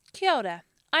Kia ora,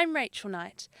 I'm Rachel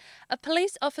Knight. A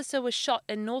police officer was shot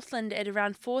in Northland at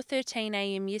around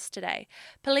 4:13am yesterday.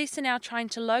 Police are now trying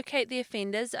to locate the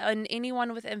offenders, and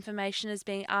anyone with information is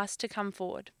being asked to come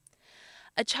forward.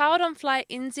 A child on flight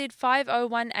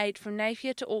NZ5018 from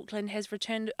Napier to Auckland has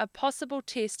returned a possible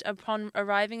test upon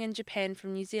arriving in Japan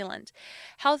from New Zealand.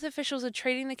 Health officials are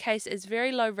treating the case as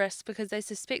very low risk because they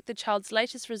suspect the child's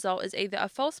latest result is either a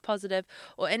false positive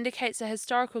or indicates a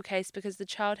historical case because the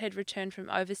child had returned from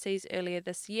overseas earlier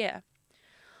this year.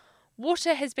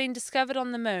 Water has been discovered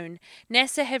on the moon.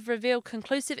 NASA have revealed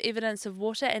conclusive evidence of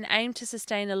water and aim to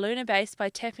sustain a lunar base by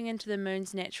tapping into the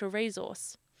moon's natural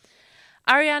resource.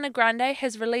 Ariana Grande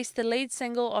has released the lead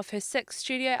single of her 6th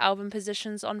studio album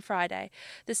Positions on Friday.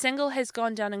 The single has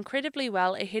gone down incredibly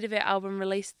well ahead of her album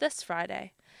release this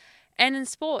Friday. And in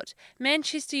sport,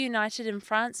 Manchester United and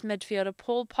France midfielder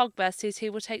Paul Pogba says he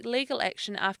will take legal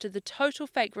action after the total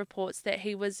fake reports that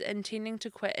he was intending to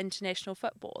quit international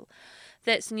football.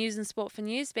 That's News and Sport for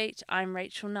Newsbeat. I'm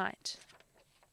Rachel Knight.